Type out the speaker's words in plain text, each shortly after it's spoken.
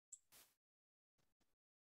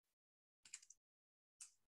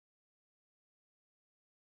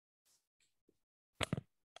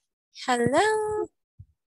Hello.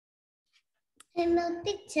 Hello,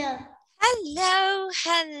 teacher. Hello,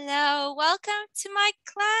 hello. Welcome to my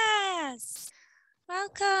class.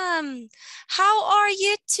 Welcome. How are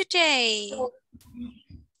you today?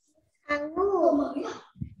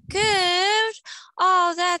 Good.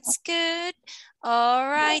 Oh, that's good. All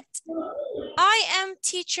right. I am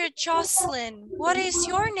teacher Jocelyn. What is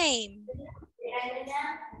your name?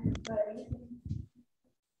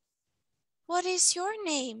 What is your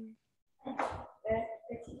name?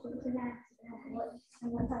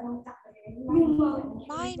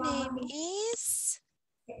 My name is...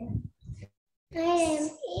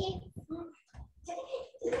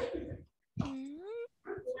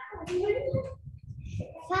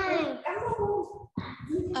 Fine.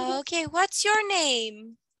 Okay, what's your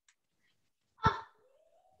name?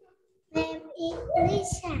 Name is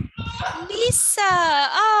Lisa. Lisa.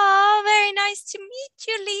 Oh, very nice to meet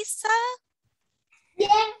you, Lisa.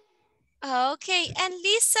 Yeah. Okay, and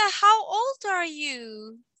Lisa, how old are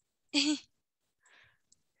you?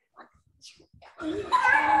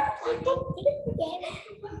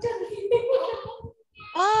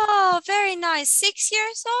 Oh, very nice. 6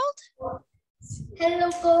 years old?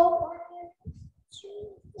 Hello, cô.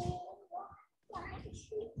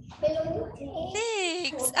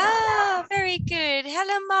 6. Ah, very good.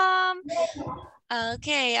 Hello, Mom.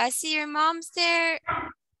 Okay, I see your mom's there.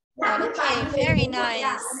 Okay, very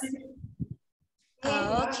nice.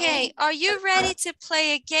 Okay, are you ready to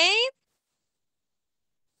play a game?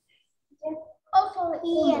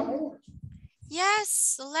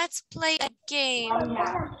 Yes, let's play a game.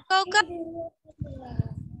 Go, go.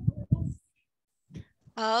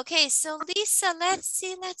 Okay, so Lisa,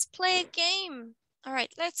 let's play a game. All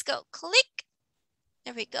right, let's go. Click.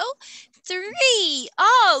 There we go. 3.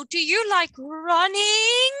 Oh, do you like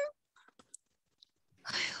running?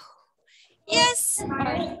 Yes or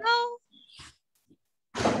no?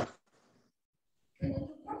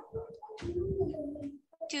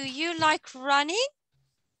 Do you like running?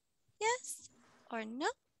 Yes or no?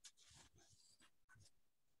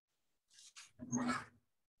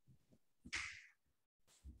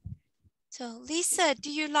 So Lisa, do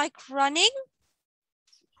you like running?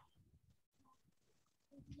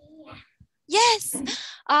 Yes.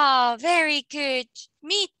 Oh, very good.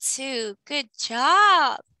 Me too. Good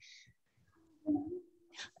job.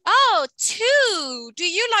 Oh, 2. Do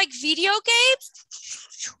you like video games?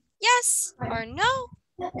 Yes or no?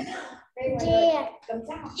 Yeah.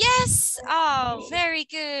 Yes. Oh, very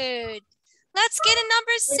good. Let's get a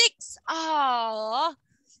number 6. Oh,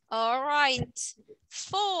 all right.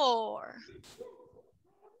 4.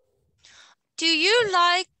 Do you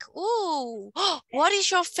like, ooh, what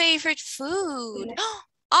is your favorite food?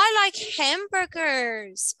 I like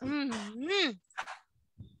hamburgers.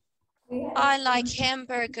 I like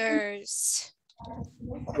hamburgers.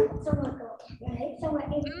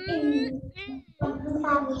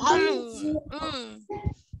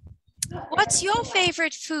 What's your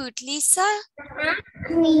favorite food, Lisa?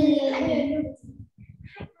 Cream.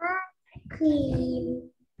 Cream.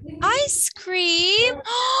 Ice cream.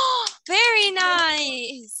 Oh, very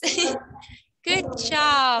nice. Good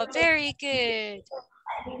job. Very good.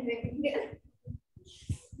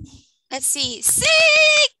 Let's see.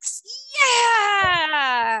 6.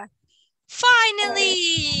 Yeah.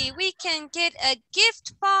 Finally, we can get a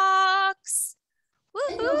gift box.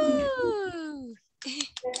 Woohoo!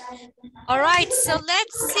 All right, so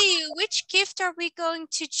let's see. Which gift are we going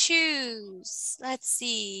to choose? Let's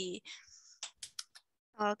see.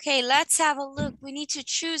 Okay, let's have a look. We need to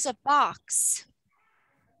choose a box.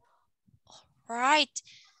 All right.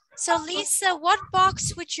 So Lisa, what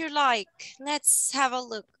box would you like? Let's have a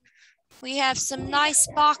look. We have some nice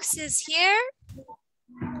boxes here.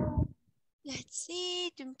 Let's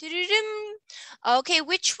see. Dum, dum, dum, dum. Okay,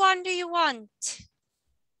 which one do you want?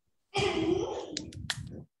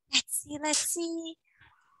 Let's see.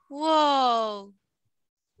 Whoa.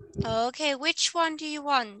 Okay, which one do you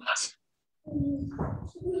want?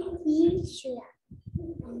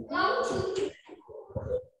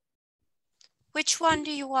 Which one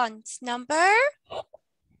do you want? Number?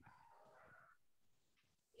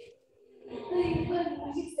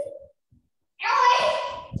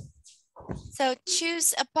 So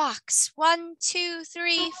choose a box. 1, 2,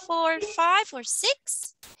 3, 4, 5, or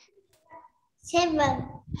 6? 7.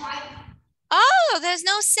 Oh, there's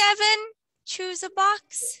no 7. Choose a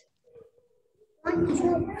box. 1, 2,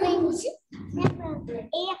 3, 7,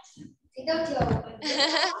 8.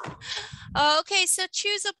 Okay, so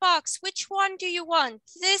choose a box. Which one do you want?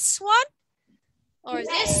 This one or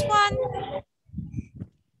this one?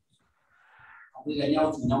 Number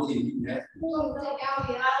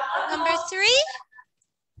 3?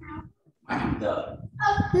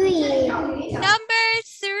 Number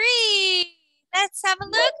 3. Let's have a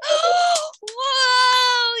look.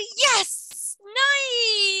 Whoa! Yes!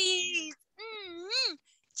 Nice!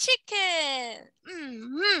 Chicken.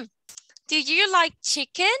 Do you like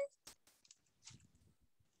chicken?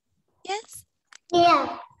 Yes?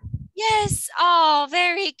 Yeah. Yes. Oh,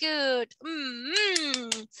 very good.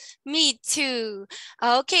 Me too.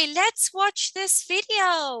 Okay, let's watch this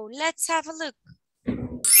video. Let's have a look.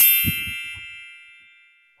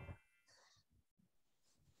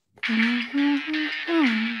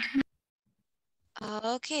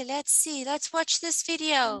 Okay, let's see. Let's watch this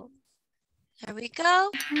video. There we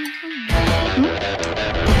go.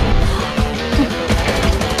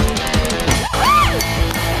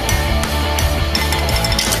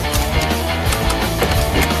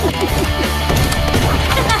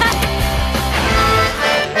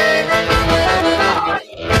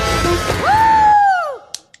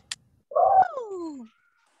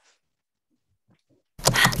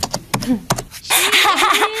 She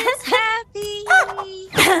is happy.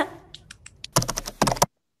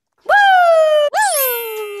 Woo!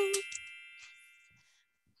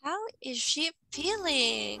 How is she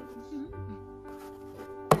feeling?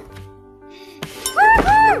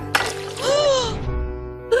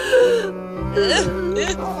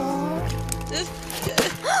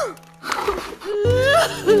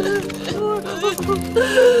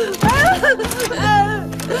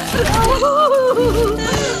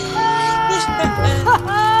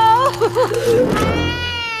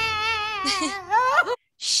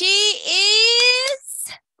 She is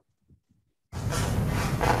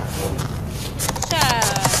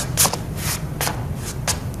sad.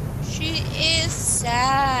 She is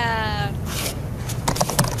sad.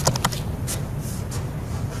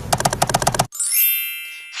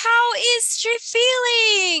 How is she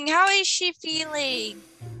feeling? How is she feeling?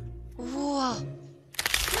 Whoa.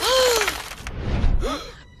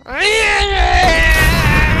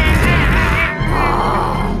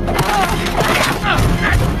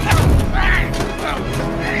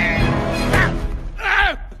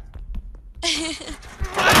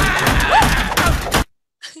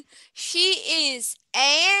 She is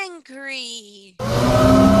angry.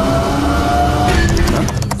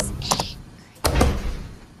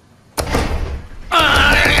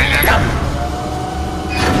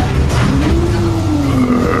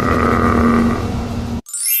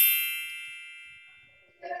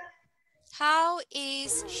 How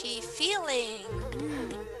is she feeling?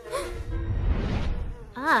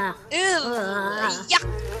 Yuck.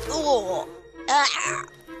 Oh.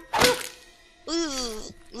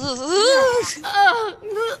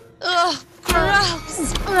 Gross.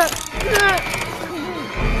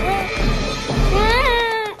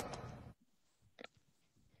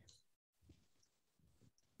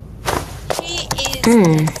 She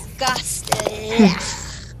is disgusted.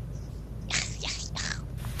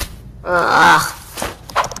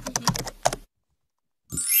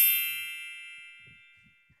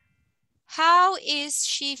 How is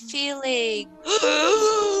she feeling?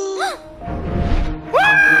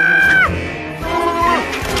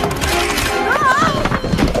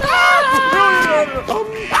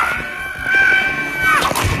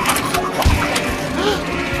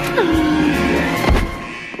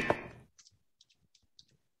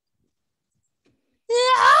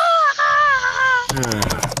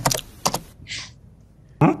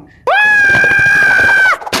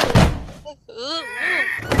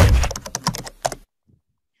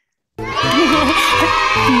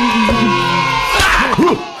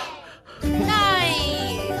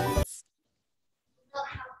 Nice.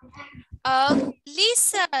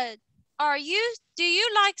 Lisa, do you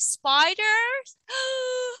like spiders?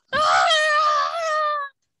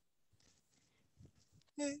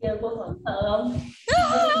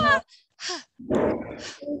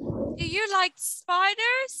 Do you like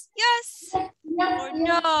spiders? Yes or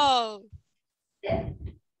no?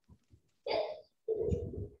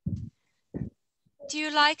 Do you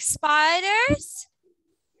like spiders?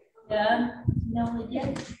 Yeah. No,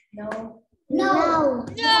 yes. No. No.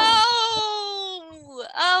 No.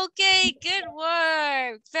 Okay, good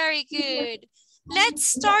work. Very good. Let's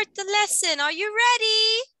start the lesson. Are you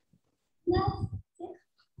ready?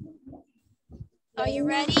 Are you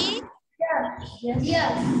ready? Yes.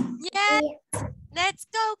 Yes. Yes. Let's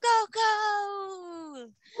go, go, go.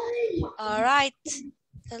 All right.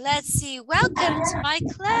 So let's see. Welcome to my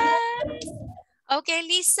class. Okay,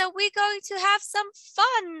 Lisa, we're going to have some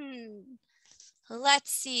fun.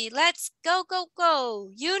 Let's see. Let's go, go, go.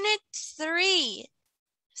 Unit 3.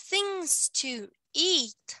 things to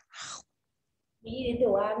eat. Nghĩ đến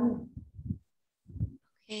đồ ăn.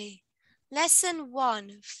 Okay. Lesson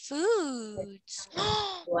 1, foods.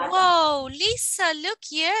 Whoa, Lisa, look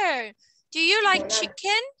here. Do you like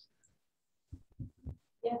chicken?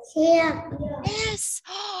 Here. Yes.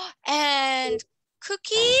 And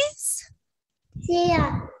cookies?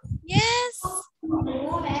 Here. Yes.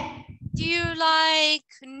 Do you like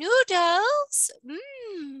noodles?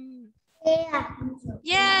 Mm. Here.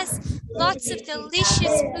 Yes, lots of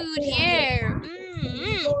delicious food here.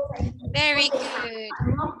 Very good.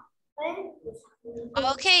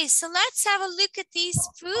 Okay, so let's have a look at these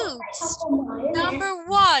foods. Number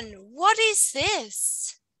 1, what is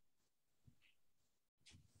this?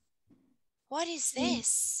 What is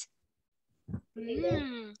this?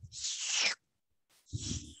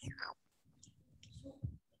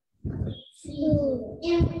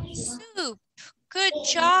 Soup. Good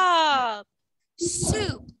job.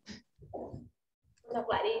 Soup. Đọc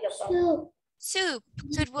lại đi, đọc lại. Soup.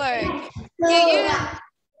 Good word.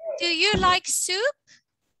 Do you like soup?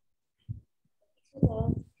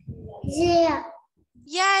 Yeah.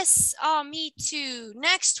 Yes, me too.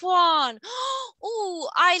 Next one. Oh,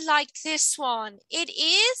 I like this one. It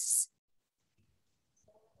is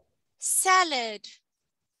salad.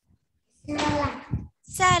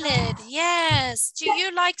 Salad, yes. Do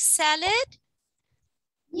you like salad?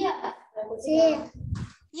 Yeah.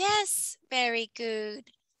 Yes, very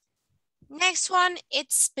good. Next one,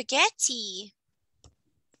 it's spaghetti.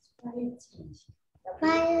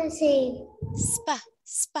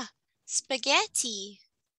 Spaghetti.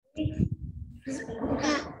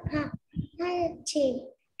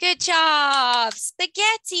 Good job,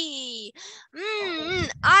 spaghetti.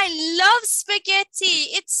 I love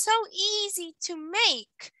spaghetti. It's so easy to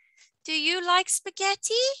make. Do you like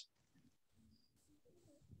spaghetti?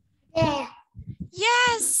 Yeah.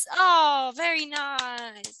 Yes. Oh, very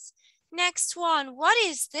nice. Next one. What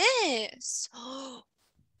is this?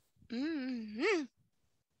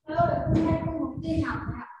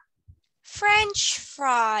 French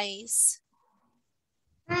fries.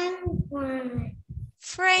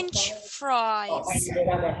 French fries.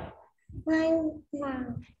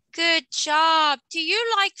 Good job. Do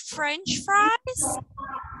you like French fries?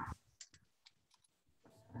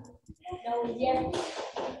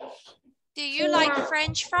 Do you like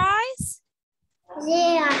French fries?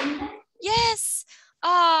 Yeah. Yes.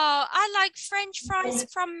 Oh, I like French fries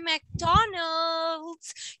from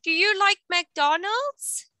McDonald's. Do you like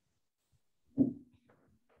McDonald's?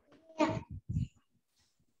 Yeah.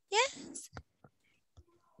 Yes.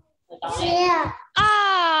 Yeah.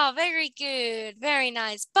 Ah, very good. Very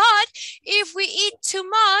nice. But if we eat too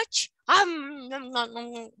much,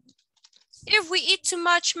 if we eat too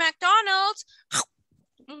much McDonald's,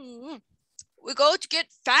 we're going to get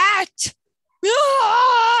fat.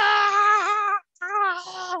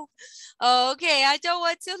 Okay, I don't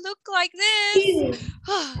want to look like this.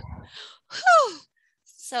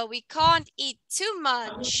 So we can't eat too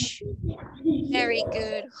much. Very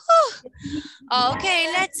good.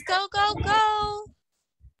 Okay, let's go, go, go.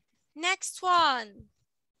 Next one.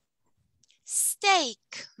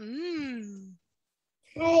 Steak.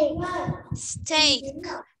 Steak.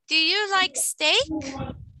 Do you like steak?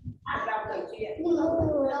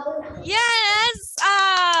 Yes.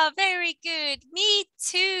 Ah, very good. Me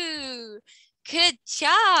too. Good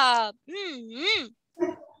job.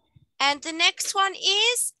 And the next one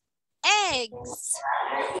is eggs.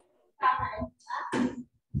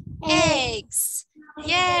 Eggs.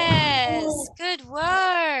 Yes. Good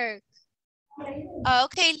work.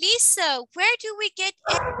 Okay, Lisa, where do we get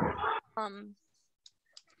eggs from?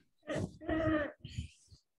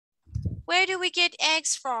 Where do we get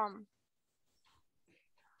eggs from?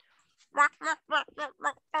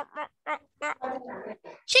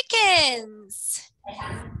 Chickens.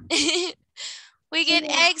 We get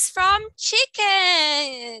eggs from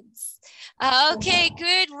chickens. Okay,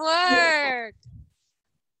 good work.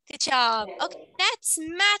 Good job. Okay, let's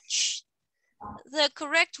match the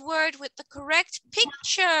correct word with the correct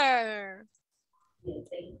picture.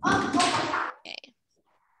 Okay.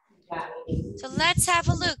 So let's have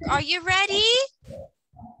a look. Are you ready?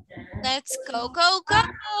 Let's go, go, go.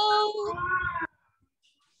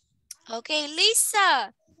 Okay,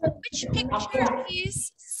 Lisa, which picture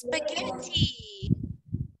is spaghetti?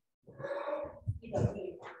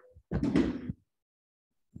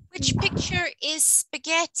 Which picture is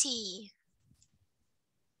spaghetti?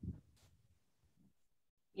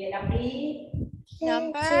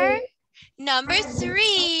 Number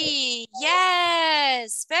 3.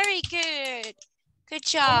 Yes, very good. Good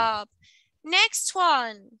job. Next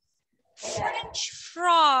one. French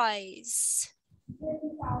fries.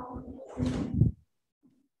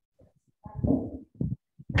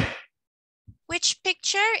 Which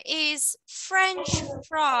picture is French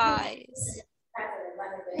fries?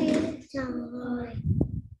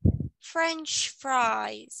 French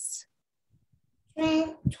fries.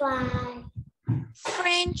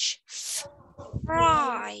 French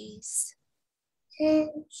fries.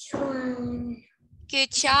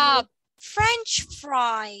 Good job. French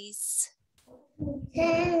fries.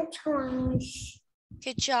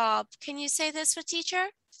 Good job. Can you say this for teacher?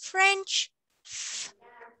 French fries.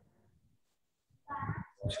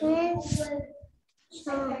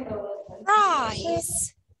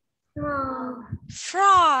 Fries.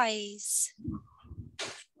 Fries.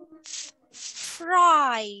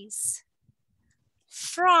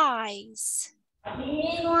 Fries.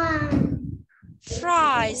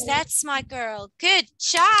 Fries. That's my girl. Good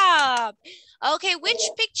job. Okay, which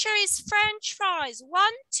picture is French fries?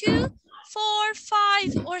 1, 2, 4,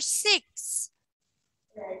 5, or 6?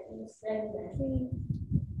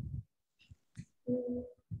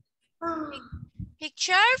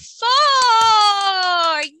 Picture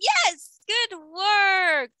 4. Yes, good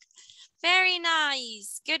work. Very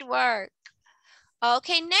nice. Good work.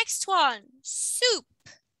 Okay, next one. Soup.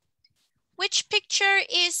 Which picture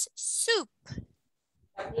is soup?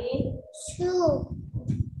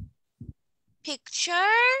 Picture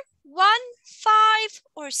 1, 5,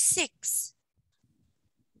 or 6?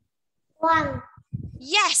 1.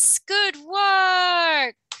 Yes, good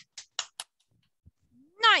work.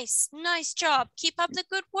 Nice job. Keep up the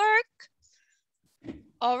good work.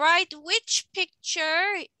 All right, which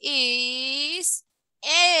picture is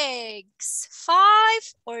eggs?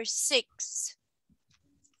 5 or 6?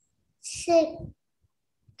 6.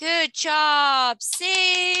 Good job.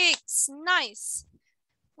 6. Nice.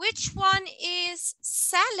 Which one is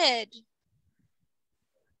salad?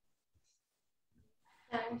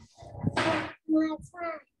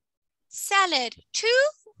 Salad, 2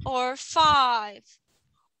 or 5?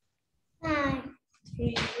 5.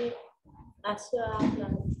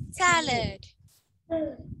 Salad.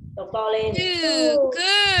 Đọc to lên. 2.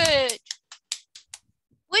 Good.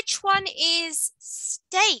 Which one is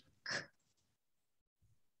steak?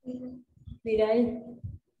 Gì đây?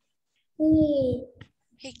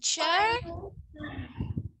 Picture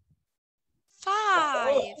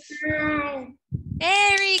 5.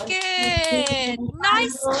 Very good.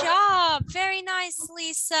 Nice job. Very nice,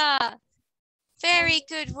 Lisa. Very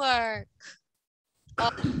good work.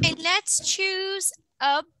 Okay, let's choose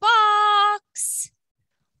a box.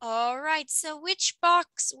 All right, so which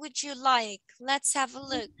box would you like? Let's have a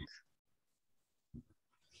look.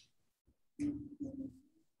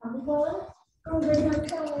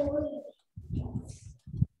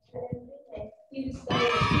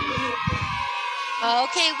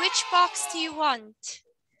 Okay, which box do you want?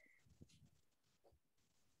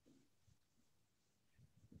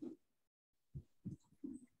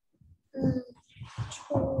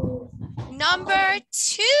 Number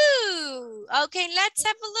 2. Okay, let's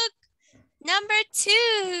have a look. Number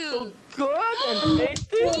 2. Good and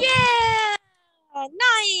tasty. Yeah,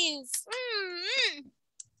 nice.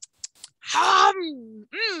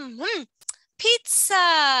 Pizza.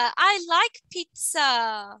 I like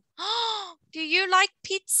pizza. Do you like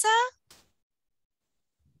pizza?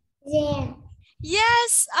 Yeah.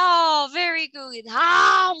 Yes. Oh, very good.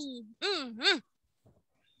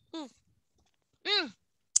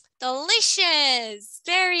 Delicious.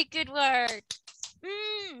 Very good work.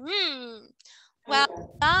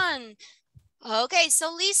 Well done. Okay,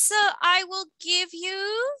 so Lisa, I will give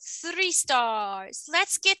you 3 stars.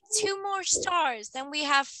 Let's get 2 more stars. Then we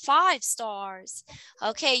have 5 stars.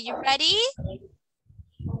 Okay, you ready?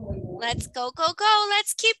 Let's go, go, go.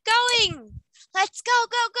 Let's keep going. Let's go,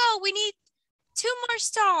 go, go. We need 2 more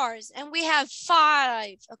stars and we have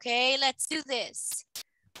 5. Okay, let's do this.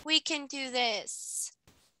 We can do this.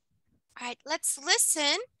 All right, let's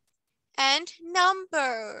listen and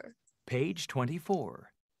number. Page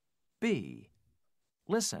 24. B.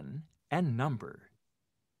 Listen and number.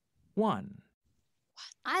 1.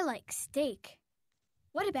 I like steak.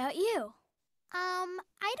 What about you? I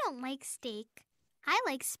don't like steak. I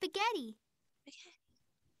like spaghetti. Okay.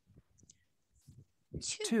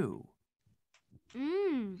 2.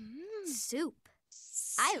 Soup.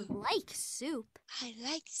 I like soup. I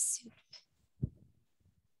like soup.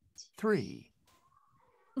 3.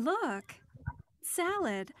 Look,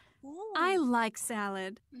 salad. Ooh. I like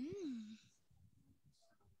salad.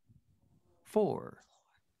 4.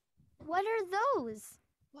 What are those?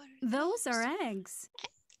 What are Those are eggs.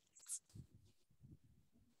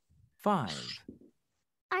 5.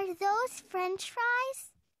 Are those French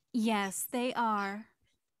fries? Yes, they are.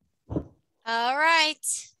 All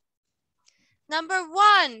right. Number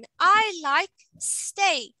 1, I like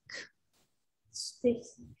steak. Steak.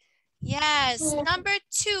 Yes. Number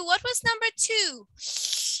 2, what was number 2?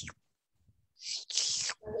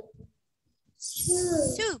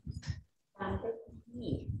 Soup. Làm cái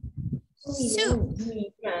gì? Soup. Gì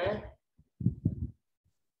hả?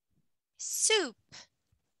 Soup.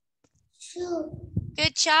 Soup.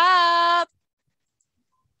 Good job.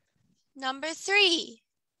 Number 3,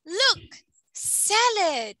 look,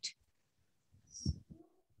 salad.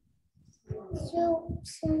 Soup.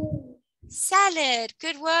 Soup. Salad.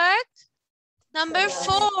 Good work. Number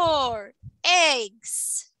 4,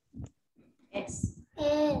 eggs. X.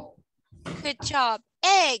 Egg. Good job.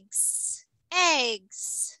 Eggs.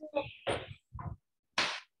 Eggs.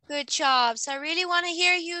 Good job. So I really want to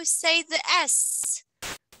hear you say the S.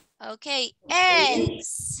 Okay,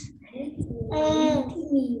 eggs. Egg.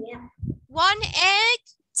 1 egg,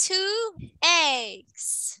 2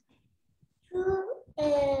 eggs. 2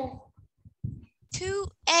 egg. 2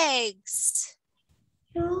 eggs.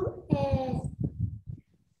 2 egg.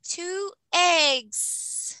 2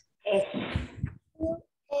 eggs. X. 2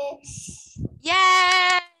 eggs.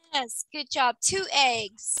 Yes, good job. 2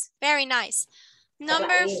 eggs. Very nice.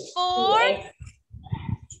 Number 4.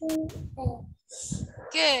 2 eggs.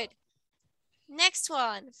 Good. Next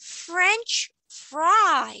one, French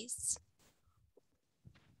fries.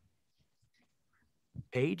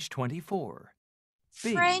 Page 24.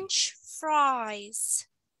 B. French fries.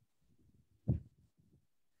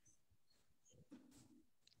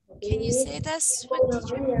 Can you say this with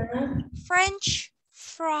teacher? French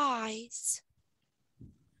fries.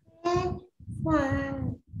 Egg.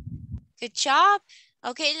 1. Good job.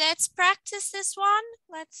 Okay, let's practice this one.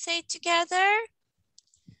 Let's say it together.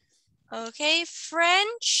 Okay,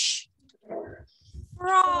 French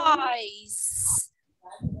fries.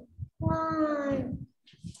 1.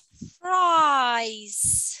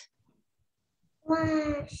 Fries.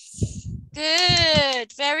 1.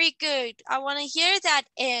 Good, very good. I want to hear that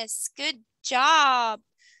S. Good job.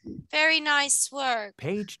 Very nice work.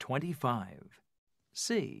 Page 25.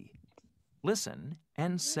 C. Listen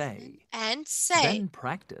and say. And say. Then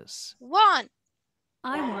practice. 1.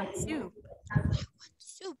 I want soup.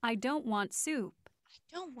 Soup. I don't want soup.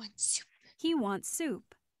 I don't want soup. He wants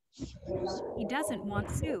soup. He doesn't want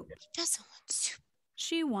soup. He doesn't want soup.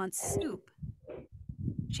 She wants soup.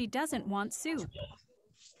 She doesn't want soup.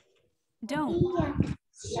 Don't.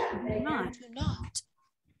 Not. Do not.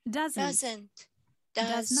 Doesn't. Doesn't.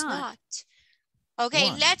 Does Does not. not. Okay,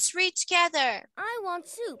 1. let's read together. I want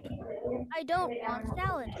soup. I don't want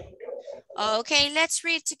salad. Okay, let's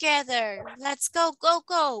read together. Let's go, go,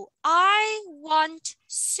 go. I want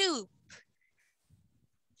soup.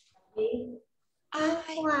 I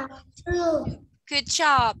I want want soup. Good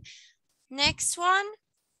job. Next one.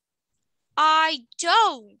 I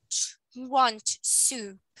don't want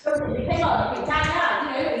soup.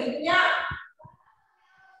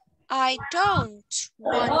 I don't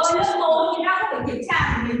want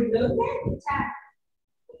soup.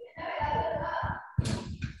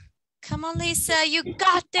 Come on, Lisa, you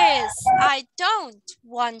got this. I don't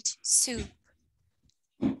want soup.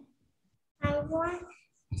 I want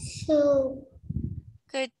soup.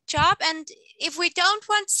 Good job. And if we don't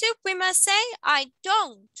want soup, we must say, I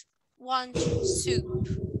don't want soup.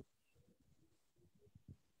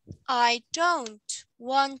 I don't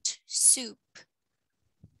want soup.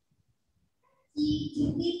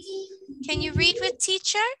 Can you read with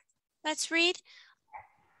teacher? Let's read.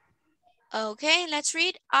 Okay, let's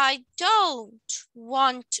read. I don't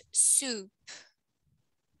want soup.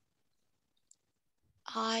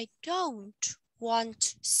 I don't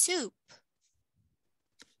want soup.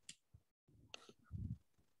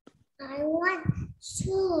 I want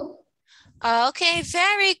soup. Okay,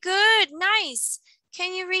 very good. Nice.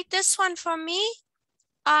 Can you read this one for me?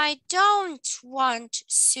 I don't want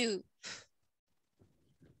soup.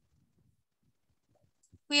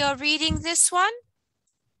 We are reading this one.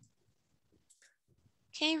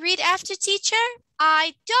 Can you read after teacher?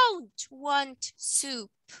 I don't want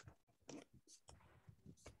soup.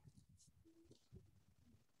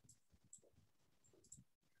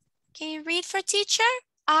 Can you read for teacher?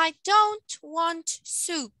 I don't want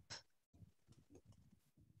soup.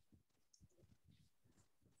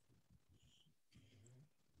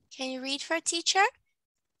 Can you read for teacher?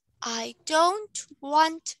 I don't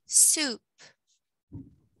want soup.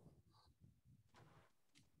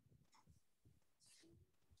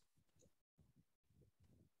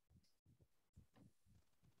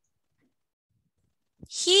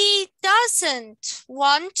 He doesn't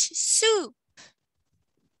want soup?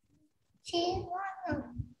 She wants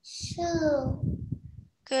soup.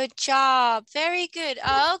 Good job. Very good.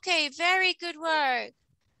 Okay, very good work.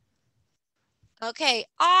 Okay,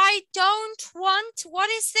 I don't want, what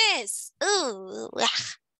is this? Ooh.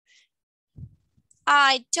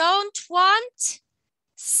 I don't want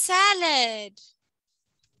salad.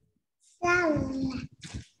 Salad.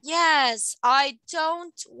 Yes, I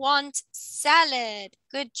don't want salad.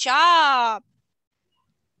 Good job.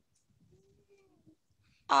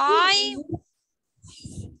 I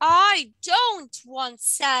don't want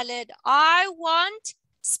salad. I want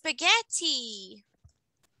spaghetti.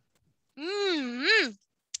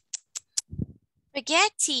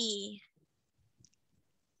 Spaghetti.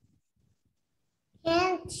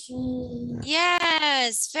 Candy.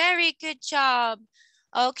 Yes, very good job.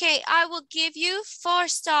 Okay, I will give you 4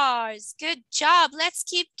 stars. Good job. Let's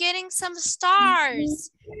keep getting some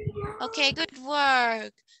stars. Okay, good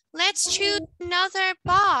work. Let's choose another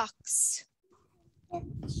box.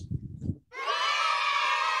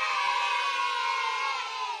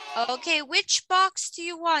 Okay, which box do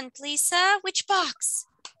you want, Lisa? Which box?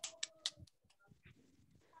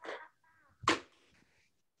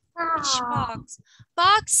 Which box?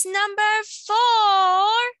 Box number 4.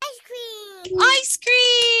 Ice cream. Ice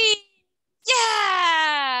cream.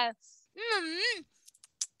 Yeah.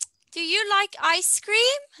 Do you like ice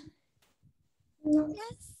cream?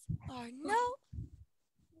 Yes or no?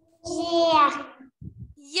 Yeah.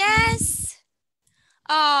 Yes.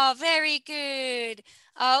 Oh, very good.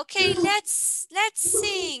 Okay, let's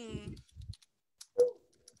sing.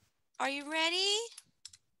 Are you ready?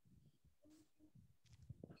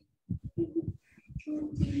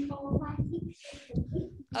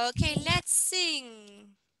 Okay, let's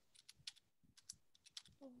sing.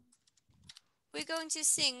 We're going to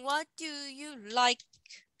sing. What do you like?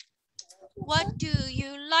 What do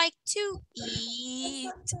you like to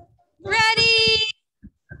eat? Ready?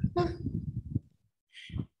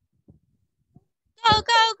 Go,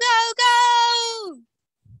 go, go, go!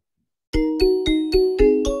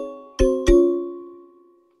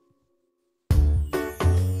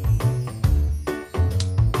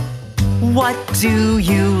 What do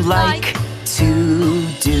you like to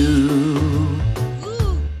do?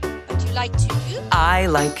 Ooh, what do you like to do? I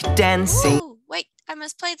like dancing. Ooh, wait, I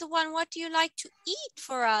must play the one. What do you like to eat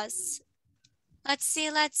for us? Let's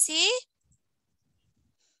see, let's see.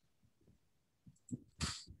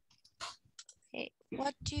 Okay,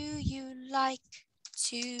 what do you like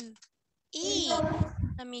to eat?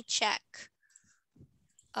 Let me check.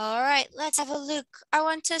 All right, let's have a look. I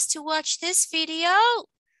want us to watch this video.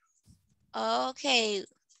 Okay,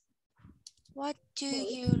 what do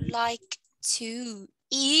you like to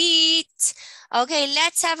eat? Okay,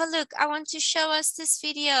 let's have a look. I want to show us this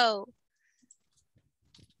video.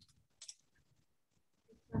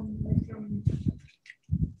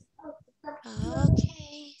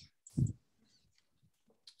 Okay.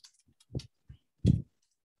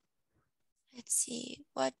 Let's see.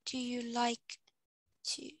 What do you like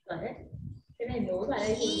to eat?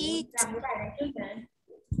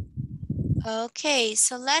 Okay,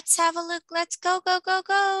 so let's have a look. Let's go, go, go,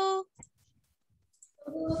 go.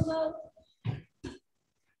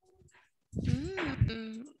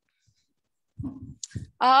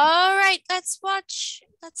 All right, let's watch.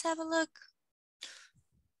 Let's have a look.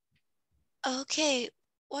 Okay,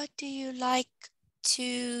 what do you like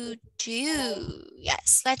to do?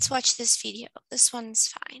 Yes, let's watch this video. This one's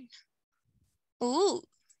fine. Ooh.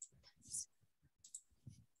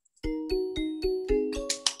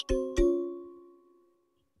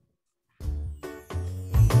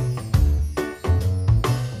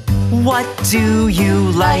 What do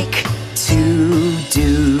you like to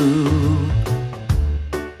do?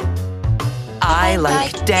 I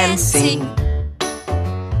like dancing,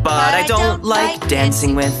 but I don't like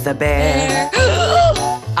dancing with a bear.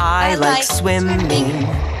 I like swimming,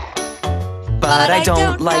 but I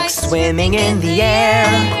don't like swimming in the air.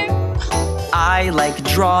 I like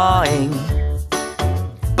drawing,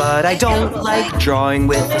 but I don't like drawing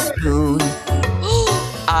with a spoon.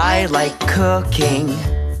 I like cooking,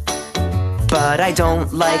 but I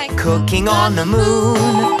don't like cooking on the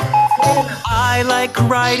moon. I like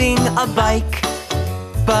riding a bike,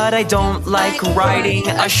 but I don't like riding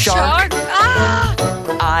a shark.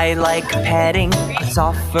 I like petting a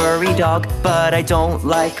soft furry dog, but I don't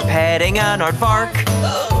like petting an aardvark.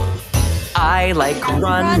 I like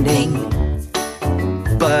running,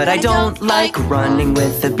 but I don't like running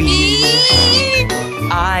with a bee.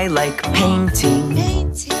 I like painting,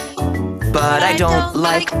 but I don't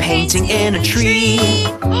like painting in a tree.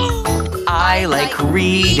 I like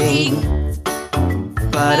reading,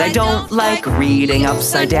 but I don't like reading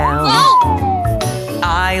upside down.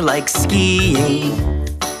 I like skiing,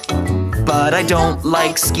 but I don't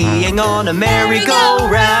like skiing on a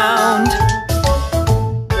merry-go-round.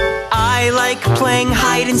 I like playing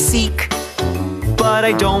hide and seek, but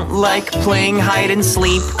I don't like playing hide and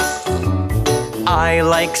sleep. I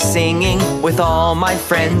like singing with all my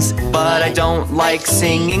friends, but I don't like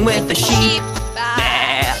singing with the sheep.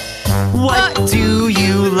 Bah. What do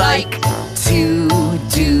you like to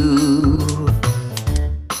do?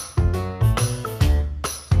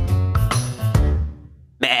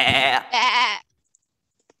 Bah.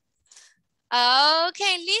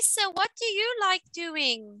 Okay, Lisa, what do you like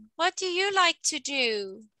doing? What do you like to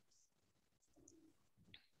do?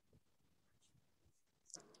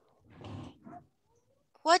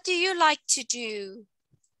 What do you like to do?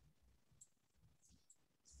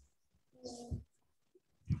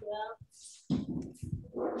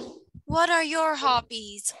 What are your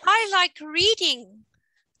hobbies? I like reading.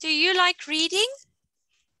 Do you like reading?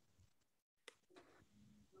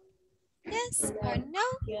 Yes or no?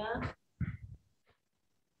 Yeah.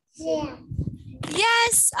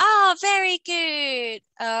 Yes. Oh, very good.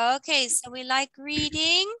 Okay, so we like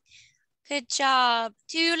reading. Good job.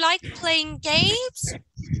 Do you like playing games?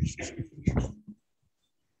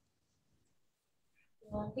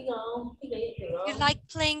 You like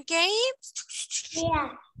playing games? Yeah.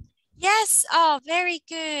 Yes. Oh, very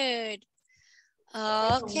good.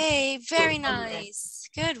 Okay, very nice.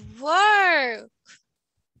 Good work.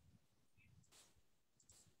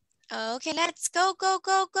 Okay, let's go, go,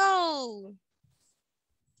 go, go.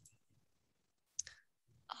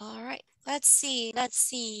 All right, let's see, let's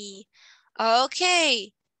see.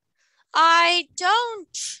 Okay, I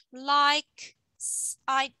don't want steak.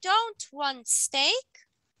 I don't want steak.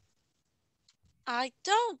 I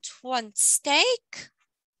don't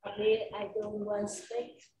want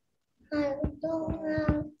steak. I don't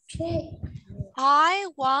want cake. I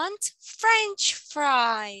want French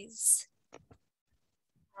fries.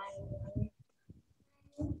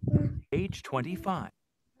 Page 25.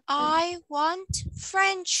 I want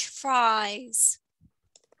French fries.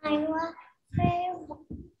 I want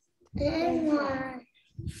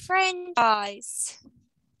French fries.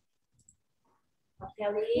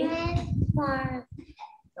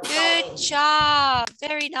 Good job.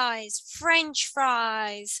 Very nice. French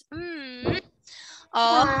fries.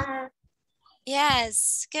 Oh,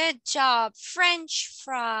 yes. Good job. French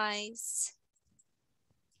fries.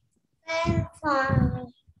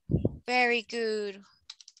 Very good.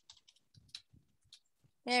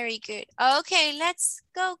 Very good. Okay, let's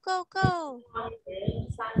go, go, go.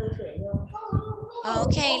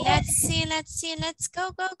 Okay, let's see, let's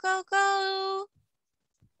go, go, go, go.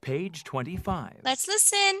 Page 25. Let's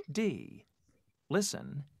listen. D.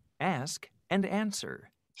 Listen, ask, and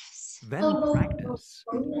answer. Yes. Then practice.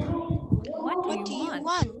 What do you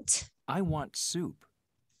want? I want soup.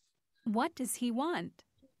 What does he want?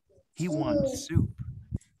 He wants soup.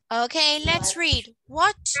 Okay, let's read.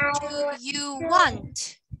 What do you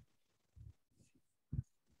want?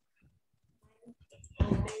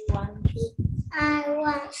 I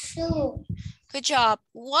want soup. Good job.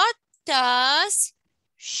 What does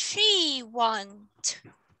she want?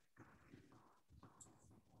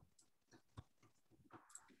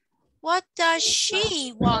 What does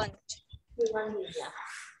she want?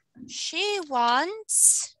 She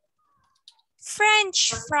wants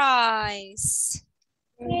French fries.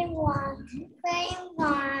 We want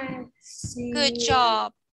fries. Good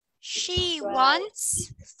job. She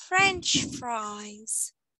wants French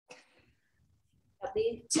fries.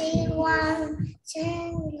 She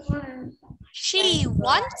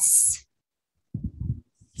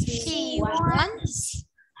wants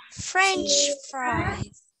French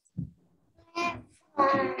fries.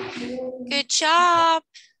 Good job.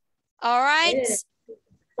 All right.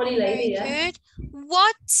 Very good.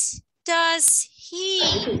 What does he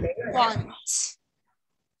want?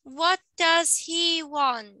 What does he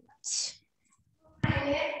want?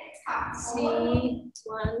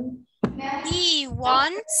 He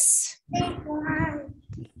wants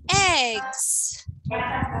eggs.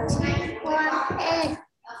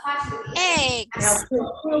 Eggs.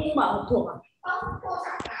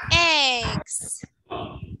 Eggs.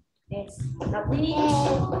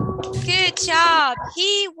 Good job.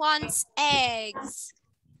 He wants eggs.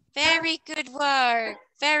 Very good work.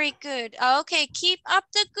 Very good. Okay, keep up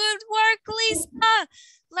the good work, Lisa.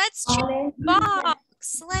 Let's choose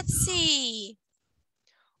box. Let's see.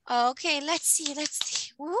 Okay, let's see. Let's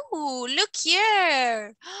see. Ooh, look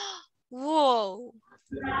here. Whoa.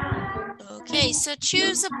 Okay, so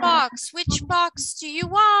choose a box. Which box do you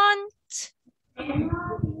want?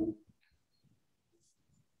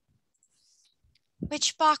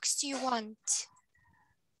 Which box do you want?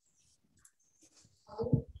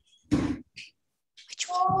 Which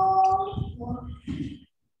one?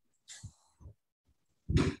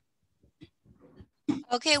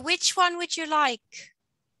 Okay, which one would you like?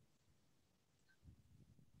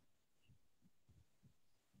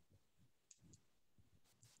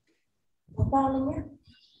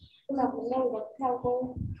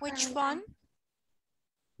 Which one?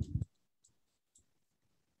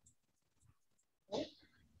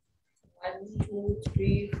 One, two,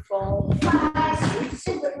 three, four, five, six,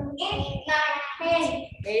 seven, eight, nine, 10.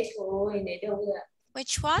 Đấy thôi, để đâu rồi ạ?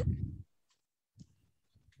 Which one?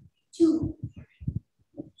 Two.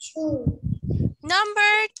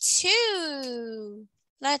 Number 2.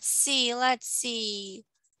 Let's see, let's see.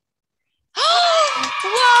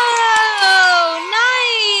 Wow,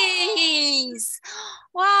 nice.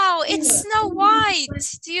 Wow, it's Snow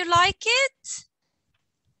White. Do you like it?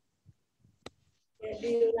 Do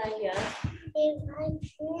you like it?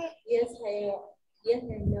 Yes,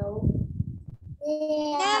 I know.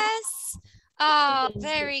 Yes. Oh,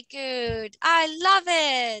 very good. I love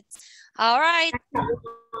it. All right.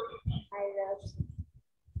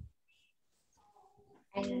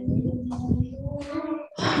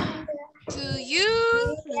 Do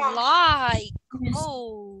you like?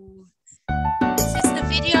 Oh, this is the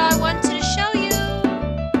video I wanted to show you.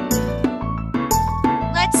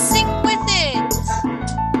 Let's sing with it.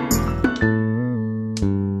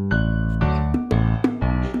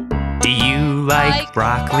 Do you like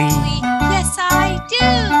broccoli? Yes, I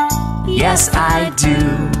do. Yes, I do.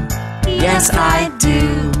 Yes, I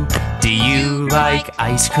do. Do you like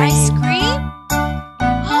ice cream? Ice cream?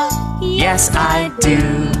 Yes, I do.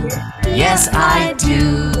 Yes, I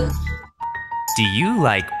do. Do you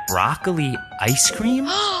like broccoli ice cream?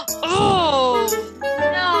 Oh,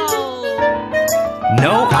 no.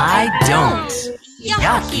 No, I don't.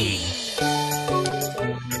 Yucky.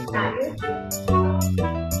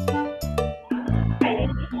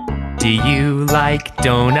 Do you like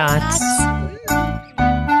donuts?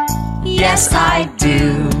 Yes, I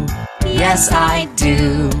do. Yes, I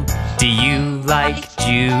do. Do you like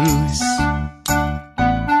juice?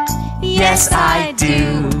 Yes, I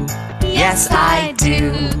do. Yes, I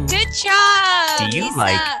do. Good job. Do you Lisa.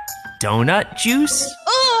 like donut juice?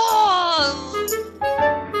 Oh.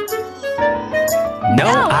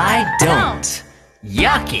 No, I don't.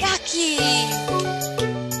 Yucky. Yucky.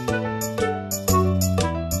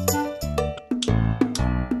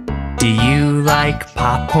 Do you like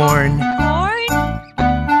popcorn? Corn?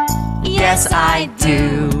 Yes, I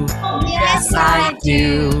do. Yes, I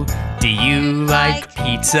do. Do you like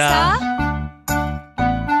pizza?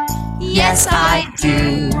 Yes, I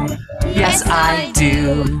do. Yes, I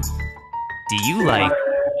do. Do you like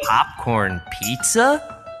popcorn pizza?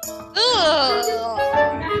 Ugh.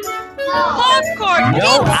 Popcorn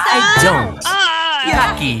No, pizza? I don't.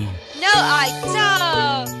 Yucky. No, I don't.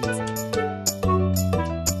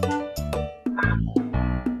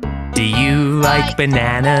 Do you like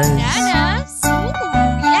bananas? Bananas? Ooh,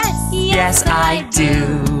 yes. Yes, I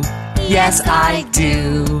do. Yes, I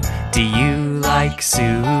do. Do you like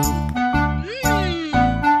soup? Mm.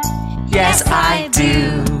 Yes, I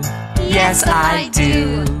do. Yes, I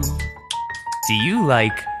do. Do you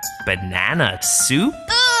like banana soup?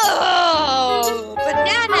 Oh,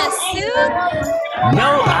 banana soup?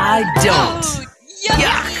 No, I don't. Oh,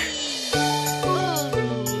 yucky.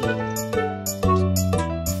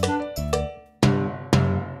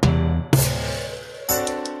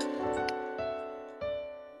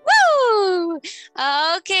 Woo!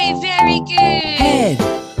 Okay, very good. Head.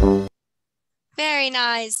 Very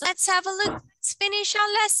nice. Let's have a look. Let's finish our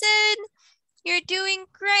lesson. You're doing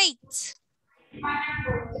great.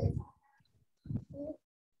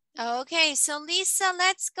 Okay, so Lisa,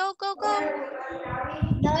 let's go, go, go.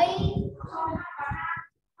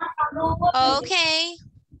 Okay.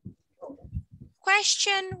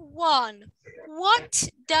 Question 1. What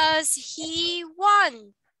does he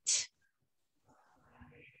want?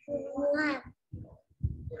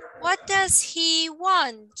 What does he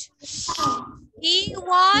want? He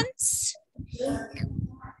wants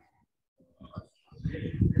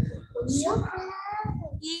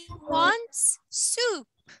soup.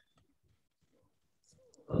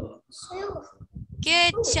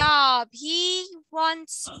 Good job. He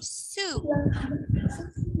wants soup.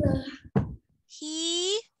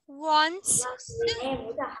 He wants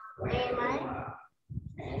soup.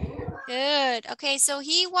 Good. Okay, so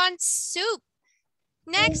he wants soup.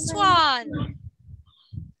 Next one.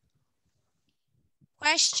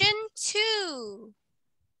 Question 2.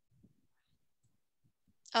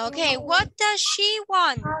 Okay, what does she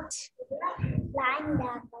want?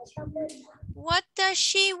 What does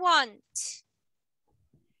she want?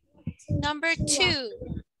 Number 2.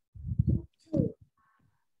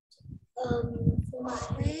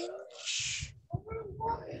 French.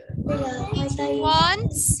 He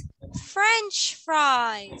wants French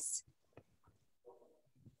fries.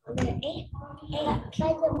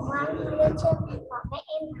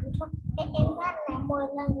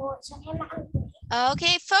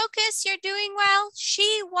 Okay, focus, you're doing well.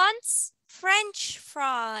 She wants French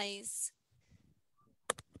fries.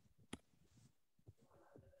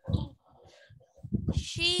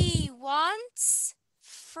 She wants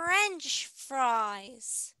French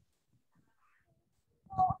fries.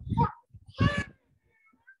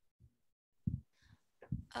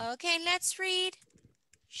 Okay, let's read.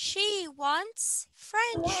 She wants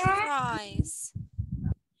French fries.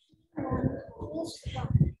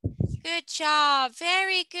 Good job,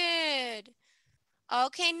 very good.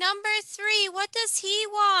 Okay, number 3, what does he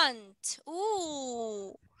want?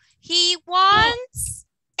 Ooh, he wants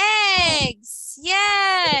eggs.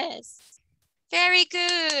 Yes, very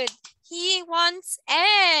good. He wants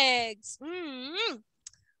eggs.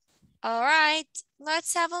 All right,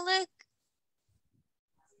 let's have a look.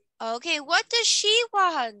 Okay, what does she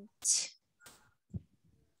want?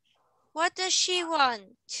 What does she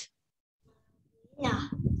want?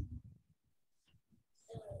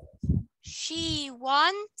 She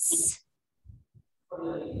wants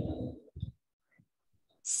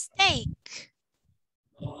steak.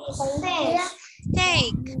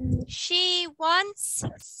 Steak. She wants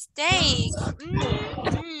steak.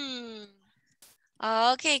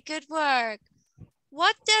 Okay, good work.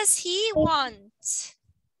 What does he want?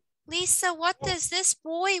 Lisa, what does this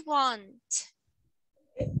boy want?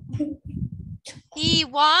 He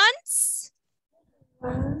wants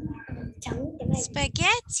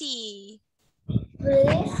spaghetti.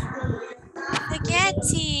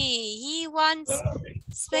 Spaghetti. He wants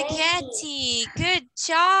spaghetti. Good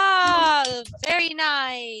job. Very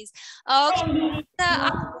nice. Okay,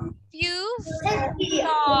 you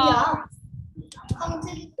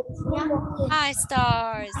 5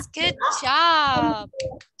 stars. Good job.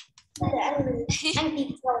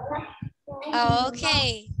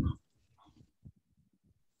 Okay.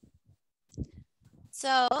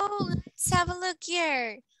 So let's have a look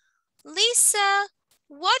here. Lisa,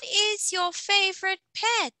 what is your favorite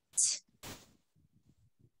pet?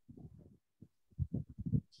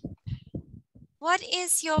 What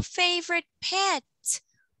is your favorite pet?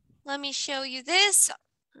 Let me show you this.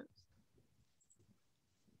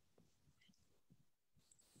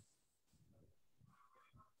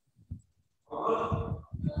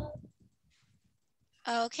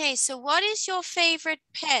 Okay, so what is your favorite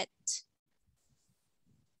pet?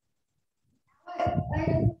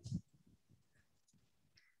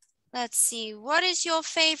 Let's see, what is your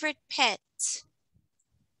favorite pet?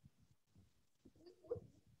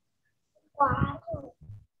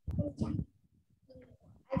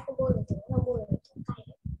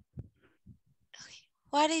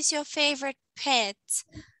 What is your favorite pet?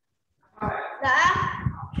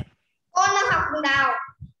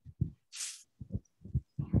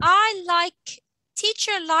 I like,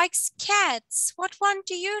 teacher likes cats. What one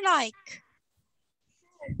do you like?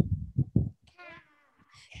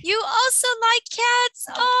 You also like cats?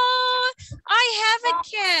 Oh, I have a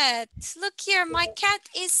cat. Look here, my cat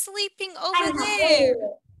is sleeping over there.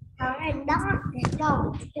 Hey,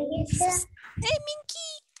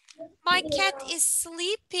 Minky. My cat is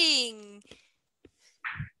sleeping.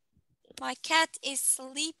 My cat is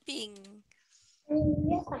sleeping.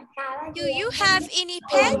 Do you have any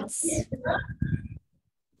pets?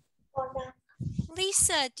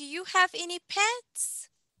 Lisa, do you have any pets?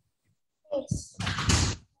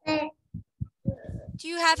 Do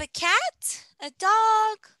you have a cat? A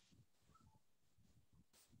dog?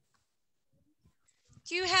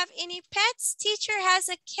 Do you have any pets? Teacher has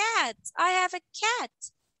a cat. I have a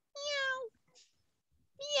cat. Meow.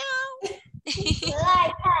 Meow.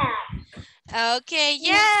 Okay,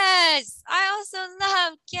 yes. I also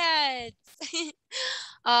love cats.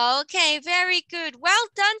 Okay, very good. Well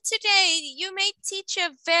done today. You made teacher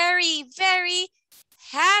very, very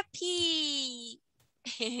happy.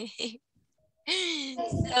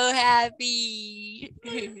 So happy.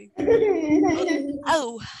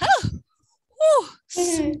 Oh,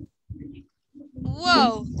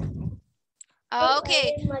 whoa.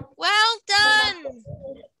 Okay, well done.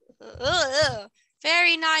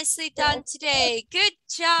 Very nicely done today. Good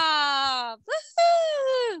job.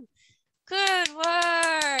 Woohoo! Good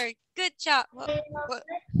work. Good job.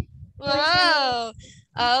 Whoa.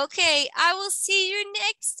 Okay, I will see you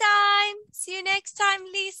next time. See you next time,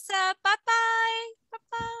 Lisa. Bye-bye.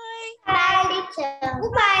 Bye-bye. Bye, teacher.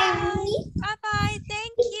 Goodbye. Bye-bye.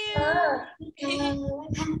 Thank you. Teacher.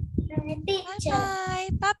 Bye-bye.